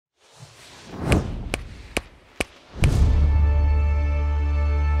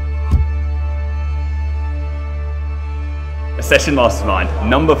Session Mastermind,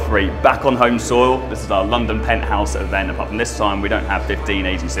 number 3, back on home soil. This is our London penthouse event. Apart from this time, we don't have 15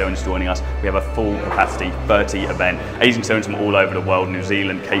 agency owners joining us. We have a full capacity 30 event. Agency owners from all over the world, New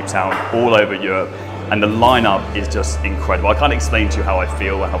Zealand, Cape Town, all over Europe. And the lineup is just incredible. I can't explain to you how I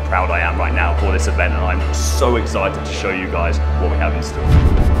feel and how proud I am right now for this event. And I'm so excited to show you guys what we have in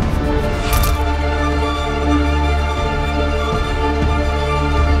store.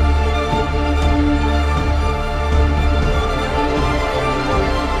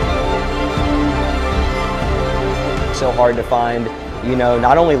 So hard to find,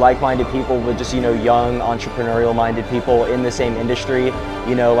 not only like-minded people, but just, young, entrepreneurial-minded people in the same industry.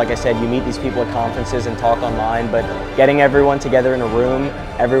 Like I said, you meet these people at conferences and talk online, but getting everyone together in a room,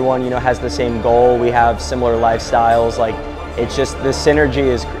 everyone, has the same goal. We have similar lifestyles. Like, it's just, the synergy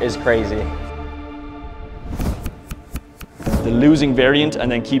is crazy. The losing variant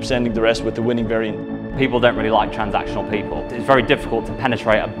and then keep sending the rest with the winning variant. People don't really like transactional people. It's very difficult to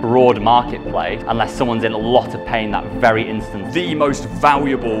penetrate a broad marketplace unless someone's in a lot of pain that very instant. The most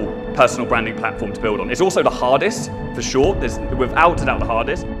valuable personal branding platform to build on. It's also the hardest, for sure. It's without a doubt the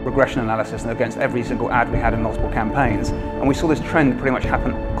hardest. Regression analysis against every single ad we had in multiple campaigns, and we saw this trend pretty much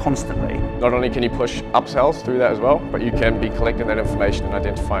happen constantly. Not only can you push upsells through that as well, but you can be collecting that information and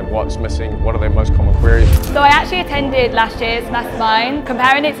identifying what's missing, what are their most common queries. So I actually attended last year's Mastermind.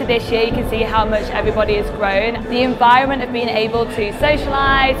 Comparing it to this year, you can see how much everybody has grown. The environment of being able to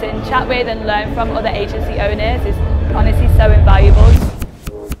socialise and chat with and learn from other agency owners is honestly so invaluable.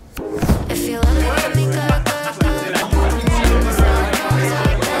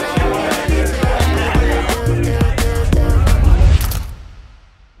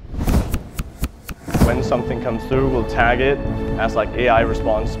 When something comes through, we'll tag it as like AI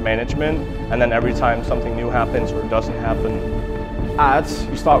response management, and then every time something new happens or doesn't happen. Ads,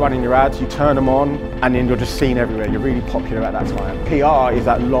 you start running your ads, you turn them on, and then you're just seen everywhere. You're really popular at that time. PR is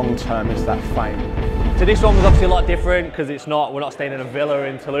that long term, it's that fame. So this one was obviously a lot different because we're not staying in a villa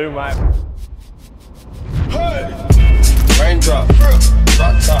in Tulum, right? Hey! Raindrop.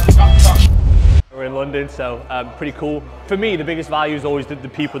 We're in London, so pretty cool. For me, the biggest value is always the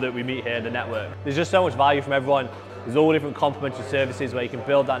people that we meet here, the network. There's just so much value from everyone. There's all different complementary services where you can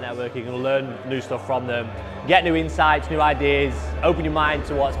build that network, you can learn new stuff from them, get new insights, new ideas, open your mind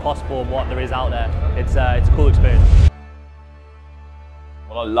to what's possible and what there is out there. It's a cool experience.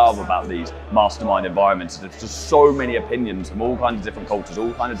 What I love about these mastermind environments is there's just so many opinions from all kinds of different cultures,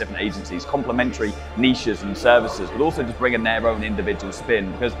 all kinds of different agencies, complementary niches and services, but also just bringing their own individual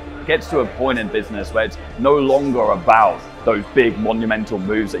spin, because it gets to a point in business where it's no longer about those big monumental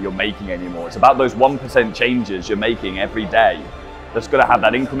moves that you're making anymore. It's about those 1% changes you're making every day that's going to have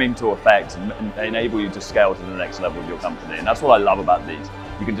that incremental effect and enable you to scale to the next level of your company. And that's what I love about these.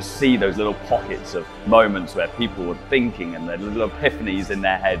 You can just see those little pockets of moments where people are thinking and their little epiphanies in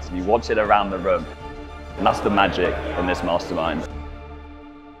their heads, and you watch it around the room. And that's the magic in this mastermind.